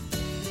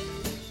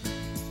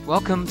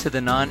Welcome to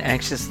the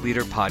Non-Anxious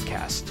Leader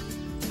Podcast.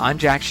 I'm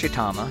Jack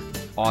Shitama,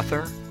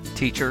 author,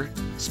 teacher,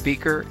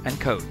 speaker, and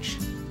coach.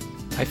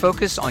 I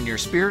focus on your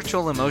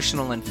spiritual,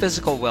 emotional, and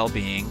physical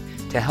well-being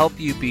to help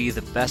you be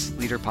the best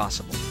leader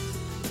possible.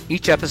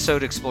 Each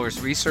episode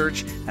explores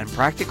research and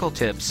practical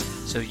tips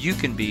so you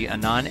can be a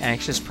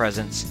non-anxious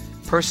presence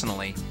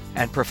personally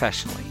and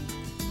professionally.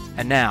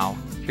 And now,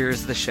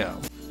 here's the show.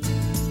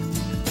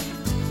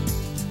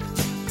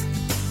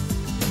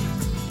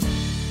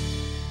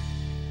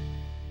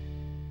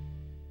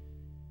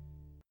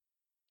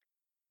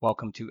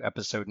 Welcome to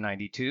episode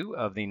 92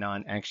 of the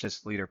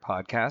Non-Anxious Leader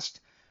Podcast.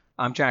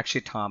 I'm Jack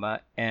Shitama,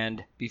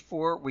 and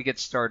before we get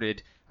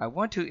started, I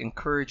want to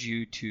encourage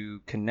you to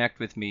connect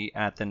with me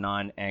at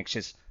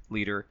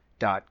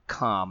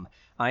thenonanxiousleader.com.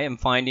 I am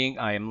finding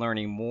I am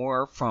learning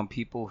more from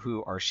people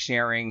who are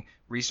sharing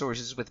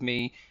resources with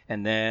me,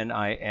 and then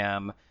I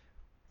am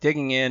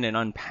digging in and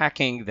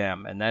unpacking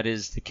them, and that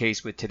is the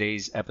case with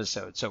today's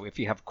episode. So if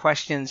you have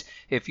questions,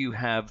 if you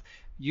have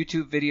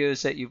YouTube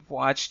videos that you've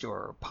watched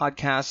or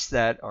podcasts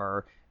that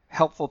are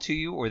helpful to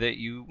you or that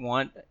you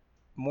want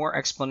more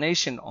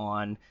explanation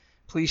on,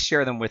 please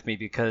share them with me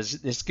because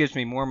this gives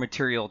me more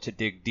material to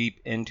dig deep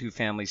into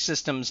family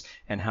systems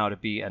and how to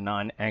be a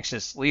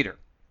non-anxious leader.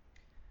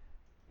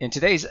 In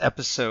today's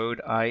episode,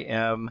 I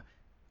am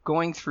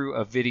going through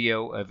a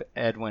video of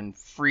Edwin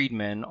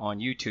Friedman on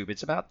YouTube.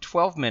 It's about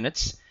 12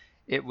 minutes.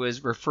 It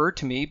was referred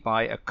to me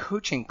by a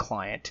coaching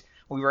client.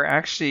 We were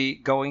actually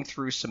going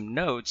through some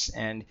notes,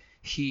 and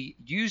he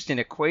used an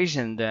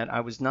equation that I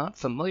was not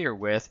familiar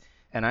with,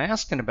 and I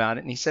asked him about it,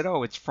 and he said,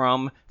 oh, it's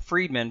from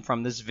Friedman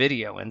from this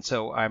video. And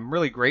so I'm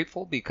really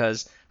grateful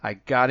because I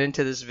got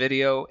into this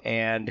video,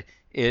 and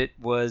it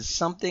was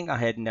something I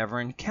had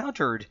never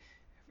encountered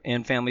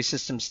in family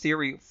systems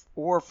theory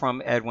or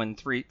from Edwin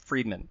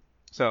Friedman.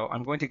 So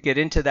I'm going to get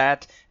into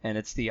that, and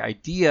it's the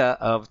idea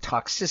of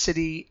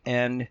toxicity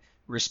and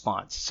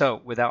response.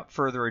 So without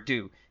further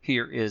ado,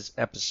 here is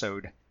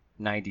episode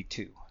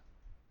 92.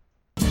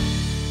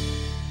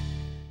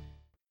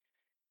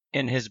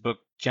 In his book,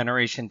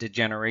 Generation to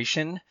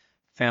Generation,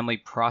 Family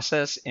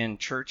Process in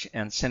Church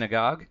and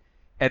Synagogue,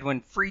 Edwin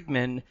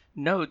Friedman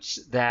notes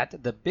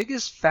that the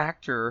biggest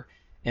factor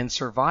in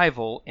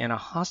survival in a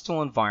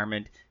hostile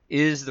environment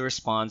is the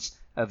response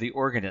of the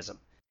organism.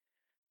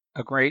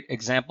 A great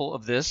example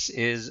of this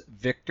is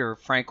Viktor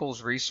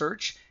Frankl's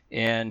research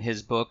in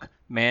his book,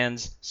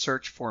 Man's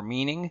Search for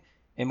Meaning,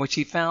 in which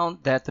he found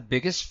that the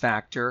biggest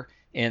factor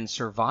in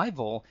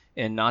survival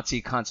in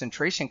Nazi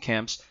concentration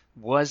camps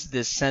was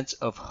this sense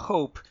of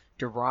hope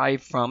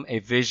derived from a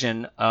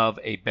vision of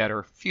a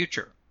better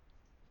future.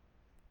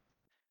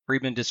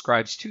 Friedman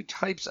describes two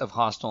types of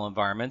hostile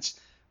environments,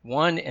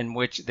 one in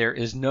which there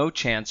is no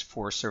chance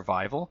for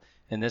survival.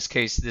 In this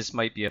case, this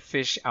might be a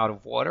fish out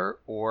of water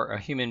or a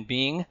human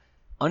being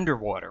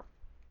underwater.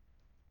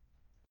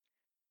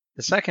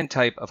 The second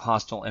type of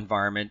hostile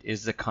environment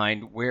is the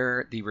kind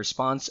where the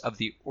response of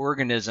the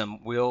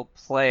organism will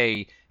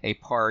play a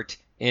part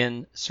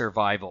in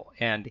survival.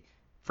 And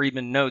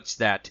Friedman notes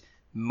that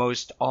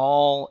most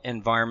all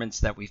environments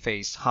that we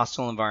face,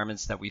 hostile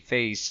environments that we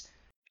face,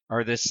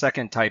 are this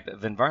second type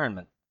of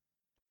environment.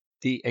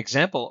 The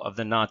example of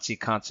the Nazi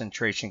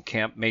concentration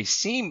camp may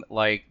seem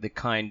like the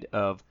kind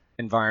of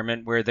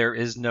environment where there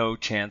is no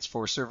chance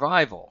for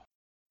survival.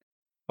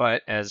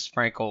 But as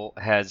Frankl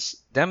has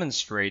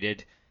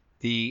demonstrated,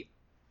 the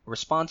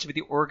response of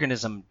the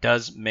organism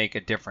does make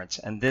a difference.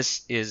 And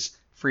this is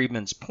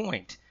Friedman's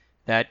point,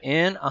 that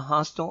in a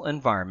hostile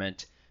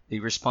environment, the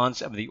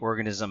response of the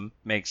organism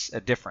makes a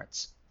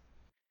difference.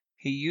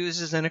 He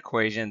uses an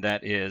equation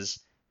that is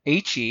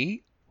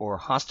HE, or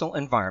hostile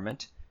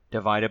environment,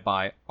 divided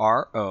by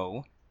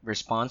RO,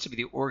 response of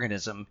the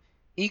organism,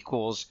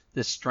 equals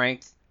the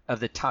strength of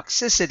the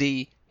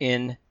toxicity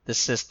in the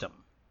system.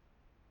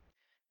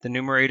 The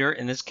numerator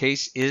in this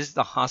case is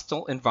the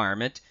hostile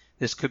environment.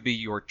 This could be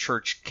your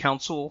church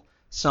council,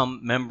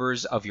 some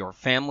members of your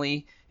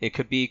family. It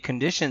could be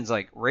conditions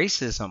like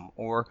racism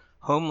or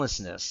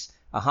homelessness.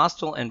 A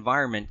hostile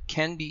environment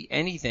can be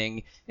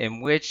anything in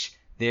which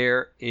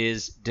there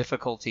is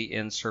difficulty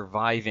in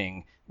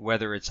surviving,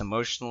 whether it's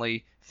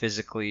emotionally,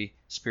 physically,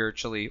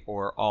 spiritually,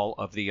 or all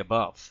of the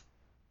above.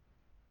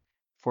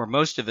 For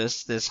most of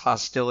us, this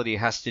hostility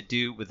has to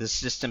do with the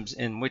systems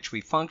in which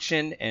we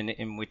function and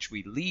in which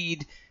we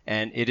lead,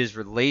 and it is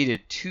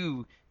related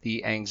to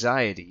the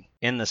anxiety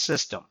in the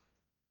system.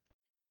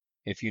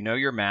 If you know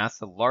your math,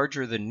 the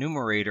larger the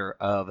numerator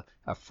of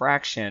a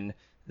fraction,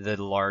 the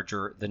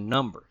larger the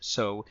number.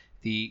 So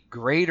the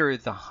greater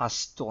the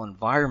hostile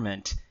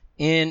environment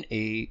in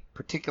a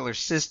particular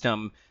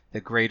system, the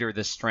greater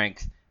the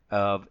strength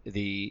of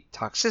the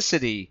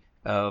toxicity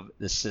of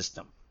the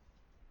system.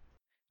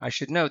 I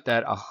should note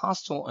that a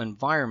hostile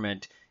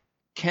environment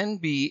can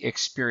be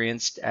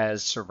experienced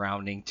as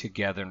surrounding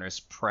togetherness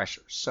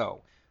pressure.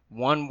 So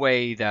one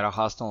way that a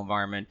hostile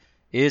environment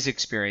is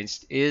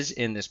experienced is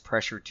in this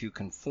pressure to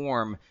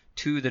conform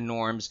to the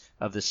norms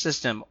of the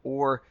system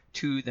or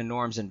to the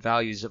norms and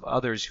values of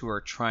others who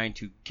are trying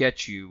to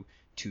get you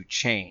to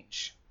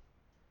change.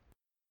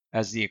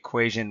 As the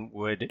equation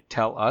would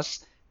tell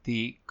us,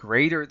 the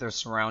greater the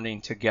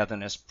surrounding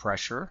togetherness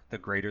pressure, the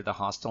greater the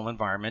hostile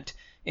environment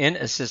in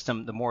a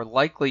system, the more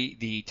likely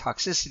the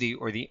toxicity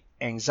or the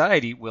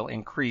anxiety will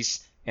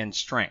increase in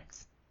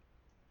strength.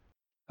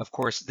 Of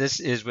course,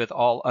 this is with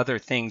all other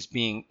things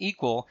being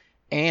equal,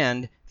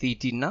 and the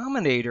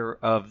denominator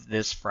of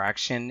this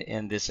fraction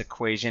in this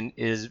equation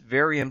is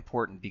very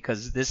important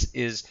because this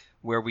is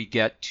where we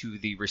get to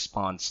the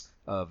response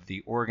of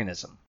the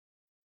organism.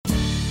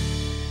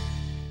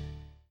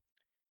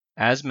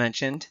 As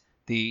mentioned,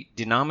 the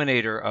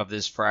denominator of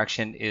this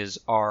fraction is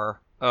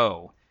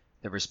RO,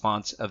 the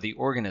response of the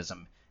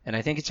organism. And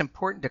I think it's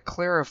important to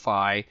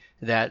clarify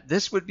that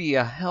this would be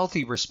a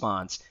healthy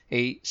response,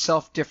 a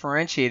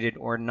self-differentiated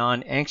or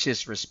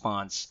non-anxious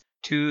response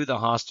to the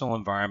hostile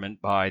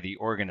environment by the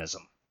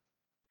organism.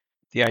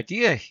 The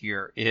idea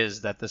here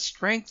is that the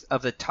strength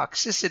of the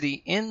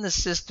toxicity in the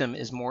system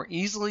is more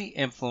easily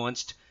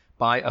influenced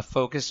by a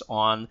focus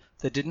on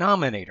the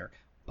denominator,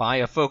 by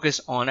a focus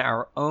on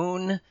our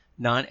own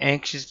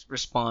non-anxious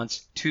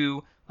response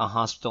to a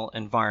hostile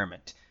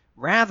environment,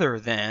 rather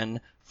than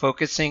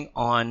focusing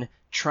on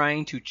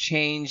trying to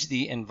change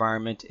the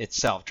environment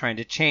itself, trying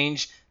to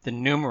change the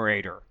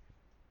numerator.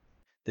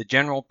 The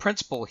general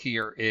principle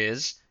here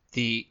is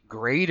the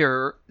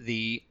greater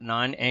the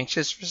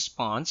non-anxious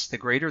response, the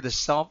greater the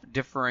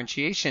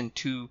self-differentiation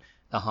to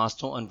the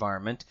hostile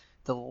environment,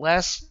 the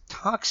less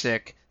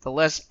toxic, the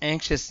less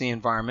anxious the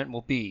environment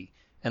will be.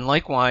 And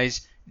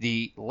likewise,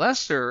 the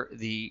lesser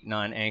the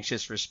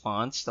non-anxious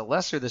response, the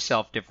lesser the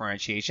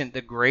self-differentiation,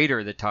 the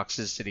greater the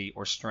toxicity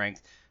or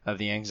strength of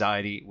the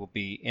anxiety will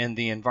be in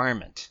the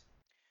environment.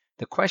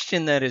 The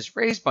question that is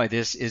raised by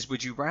this is,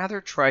 would you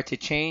rather try to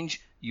change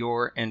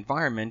your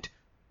environment,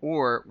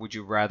 or would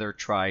you rather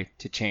try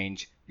to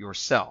change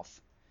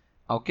yourself?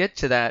 I'll get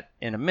to that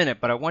in a minute,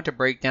 but I want to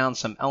break down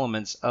some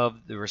elements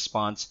of the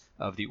response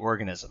of the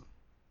organism.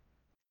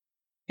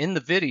 In the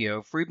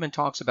video, Friedman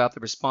talks about the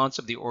response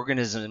of the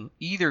organism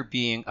either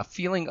being a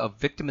feeling of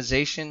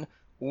victimization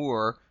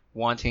or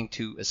wanting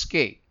to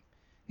escape.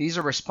 These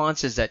are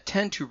responses that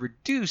tend to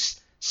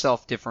reduce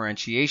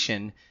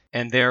self-differentiation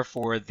and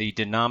therefore the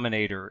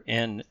denominator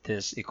in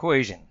this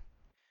equation.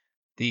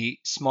 The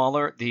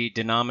smaller the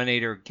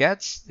denominator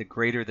gets, the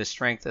greater the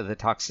strength of the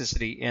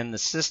toxicity in the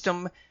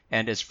system.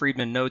 And as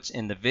Friedman notes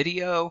in the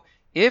video,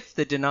 if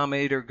the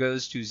denominator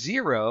goes to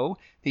 0,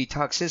 the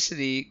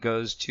toxicity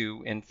goes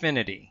to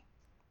infinity.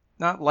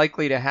 Not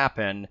likely to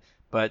happen,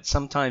 but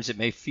sometimes it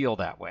may feel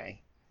that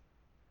way.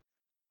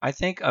 I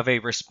think of a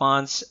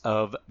response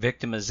of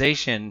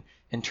victimization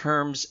in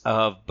terms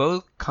of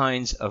both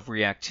kinds of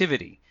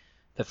reactivity.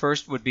 The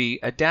first would be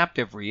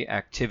adaptive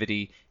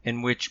reactivity,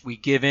 in which we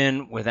give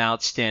in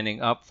without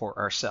standing up for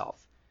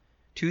ourselves.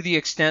 To the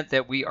extent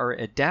that we are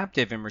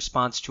adaptive in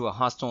response to a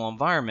hostile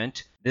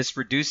environment, this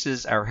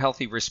reduces our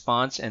healthy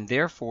response and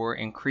therefore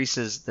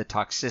increases the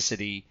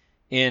toxicity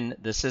in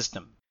the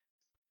system.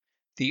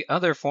 The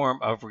other form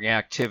of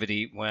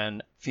reactivity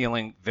when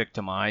feeling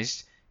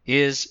victimized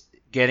is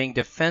getting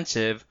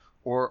defensive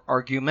or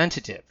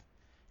argumentative,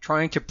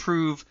 trying to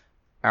prove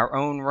our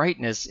own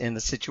rightness in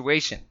the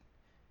situation.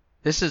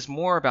 This is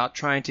more about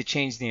trying to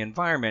change the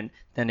environment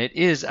than it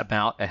is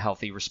about a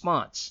healthy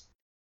response.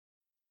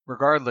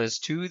 Regardless,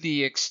 to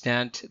the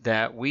extent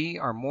that we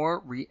are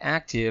more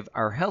reactive,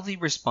 our healthy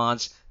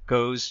response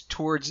goes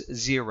towards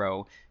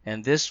 0,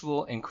 and this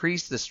will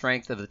increase the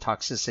strength of the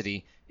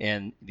toxicity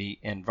in the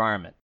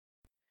environment.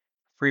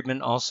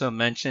 Friedman also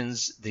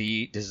mentions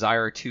the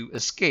desire to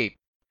escape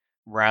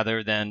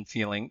rather than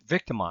feeling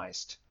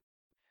victimized.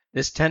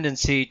 This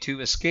tendency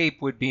to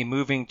escape would be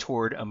moving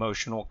toward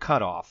emotional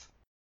cutoff.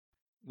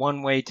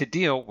 One way to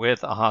deal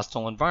with a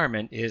hostile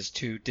environment is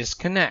to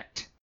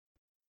disconnect.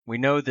 We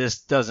know this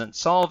doesn't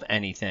solve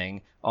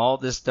anything. All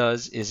this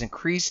does is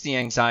increase the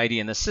anxiety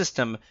in the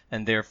system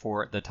and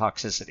therefore the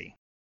toxicity.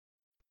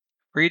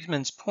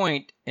 Friedman's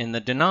point in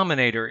the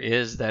denominator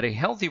is that a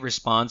healthy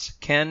response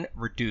can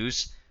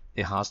reduce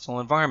the hostile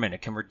environment.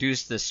 It can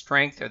reduce the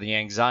strength or the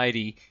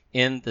anxiety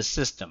in the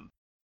system,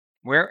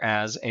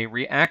 whereas a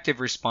reactive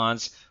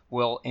response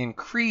will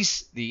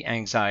increase the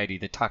anxiety,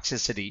 the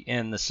toxicity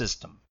in the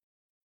system.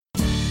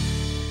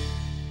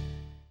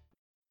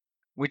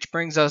 Which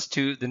brings us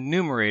to the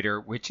numerator,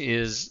 which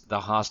is the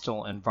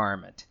hostile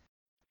environment.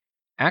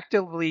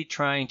 Actively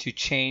trying to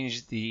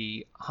change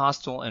the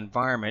hostile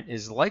environment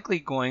is likely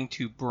going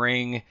to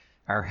bring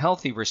our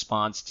healthy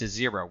response to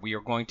 0. We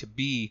are going to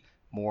be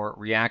more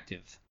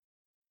reactive.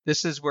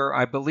 This is where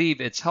I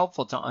believe it's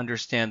helpful to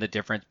understand the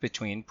difference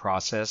between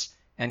process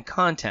and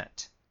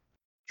content.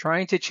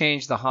 Trying to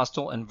change the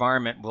hostile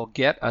environment will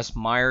get us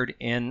mired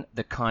in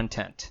the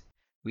content.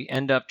 We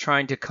end up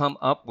trying to come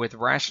up with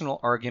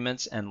rational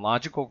arguments and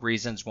logical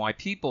reasons why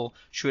people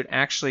should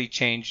actually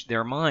change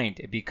their mind.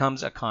 It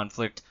becomes a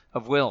conflict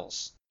of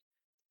wills.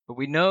 But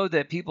we know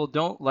that people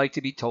don't like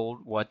to be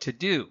told what to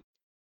do.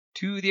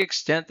 To the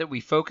extent that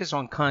we focus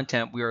on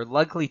content, we are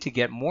likely to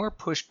get more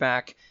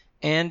pushback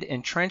and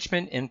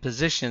entrenchment in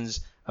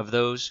positions of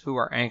those who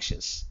are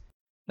anxious.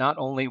 Not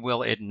only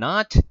will it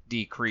not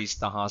decrease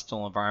the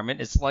hostile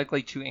environment, it's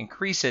likely to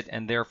increase it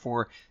and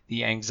therefore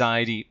the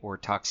anxiety or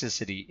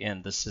toxicity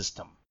in the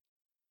system.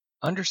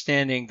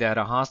 Understanding that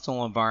a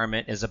hostile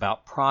environment is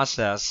about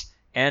process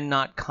and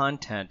not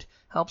content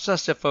helps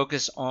us to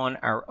focus on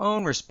our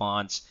own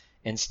response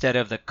instead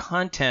of the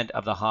content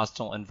of the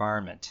hostile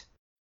environment.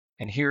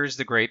 And here's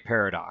the great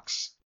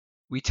paradox.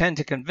 We tend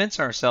to convince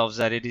ourselves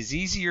that it is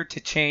easier to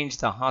change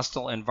the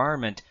hostile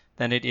environment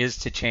than it is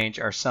to change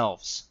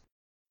ourselves.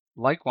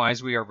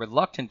 Likewise, we are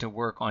reluctant to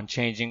work on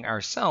changing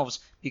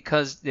ourselves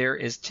because there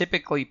is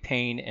typically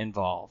pain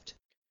involved.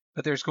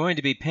 But there's going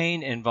to be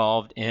pain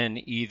involved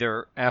in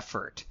either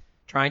effort.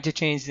 Trying to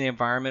change the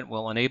environment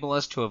will enable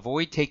us to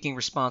avoid taking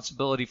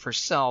responsibility for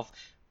self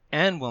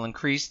and will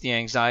increase the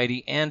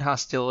anxiety and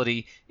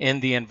hostility in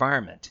the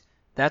environment.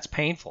 That's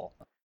painful.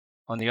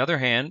 On the other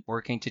hand,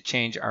 working to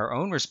change our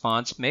own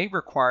response may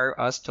require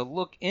us to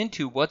look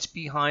into what's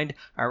behind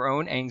our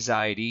own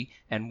anxiety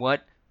and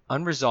what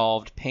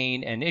unresolved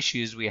pain and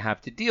issues we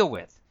have to deal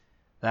with.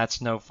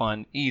 That's no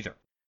fun either.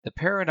 The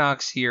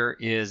paradox here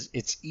is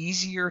it's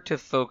easier to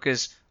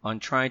focus on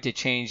trying to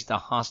change the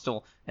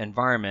hostile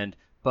environment,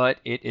 but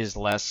it is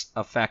less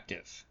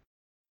effective.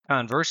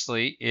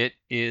 Conversely, it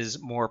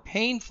is more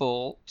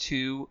painful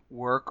to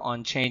work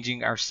on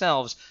changing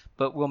ourselves,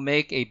 but will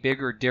make a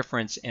bigger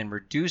difference in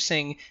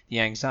reducing the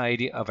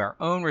anxiety of our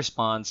own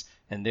response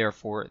and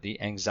therefore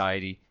the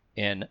anxiety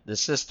in the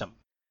system.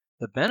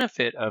 The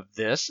benefit of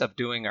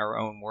doing our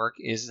own work,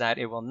 is that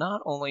it will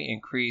not only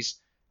increase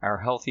our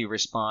healthy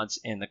response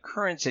in the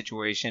current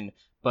situation,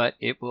 but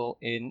it will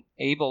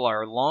enable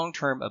our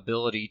long-term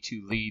ability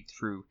to lead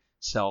through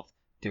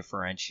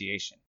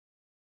self-differentiation.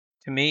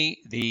 To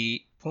me,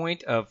 the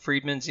point of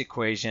Friedman's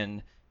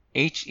equation,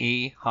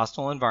 HE,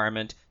 hostile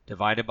environment,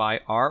 divided by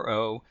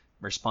RO,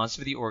 response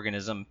of the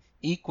organism,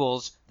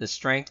 equals the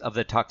strength of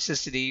the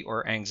toxicity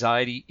or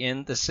anxiety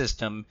in the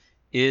system,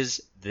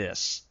 is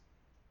this.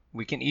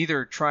 We can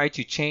either try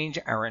to change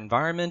our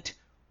environment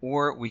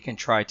or we can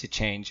try to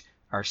change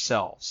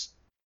ourselves.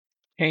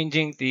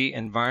 Changing the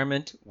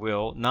environment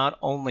will not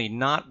only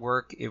not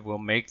work, it will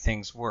make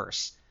things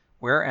worse.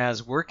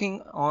 Whereas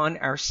working on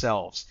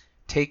ourselves,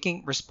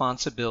 taking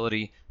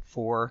responsibility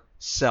for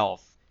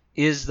self,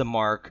 is the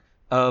mark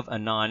of a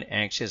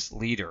non-anxious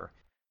leader.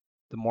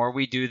 The more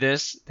we do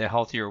this, the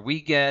healthier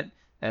we get,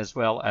 as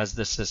well as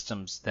the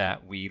systems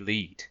that we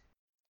lead.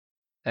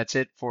 That's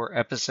it for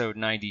episode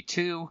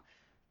 92.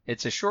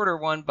 It's a shorter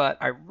one, but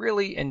I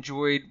really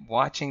enjoyed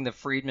watching the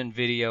Friedman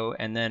video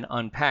and then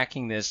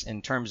unpacking this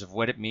in terms of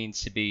what it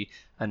means to be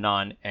a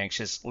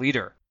non-anxious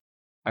leader.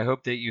 I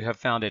hope that you have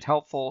found it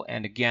helpful,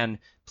 and again,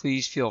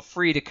 please feel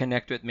free to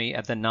connect with me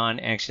at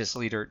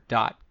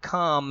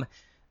thenonanxiousleader.com.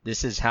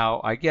 This is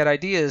how I get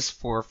ideas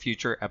for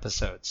future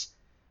episodes.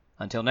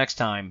 Until next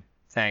time,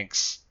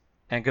 thanks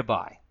and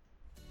goodbye.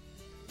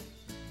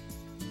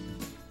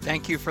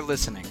 Thank you for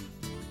listening.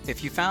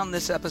 If you found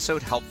this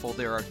episode helpful,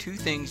 there are 2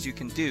 things you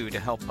can do to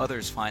help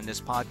others find this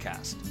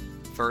podcast.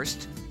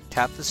 First,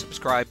 tap the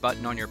subscribe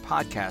button on your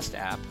podcast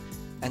app,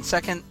 and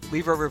second,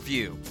 leave a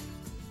review.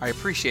 I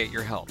appreciate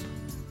your help.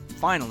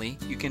 Finally,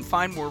 you can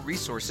find more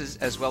resources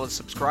as well as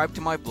subscribe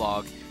to my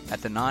blog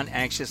at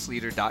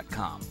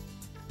thenonanxiousleader.com.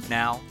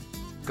 Now,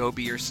 go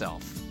be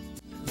yourself.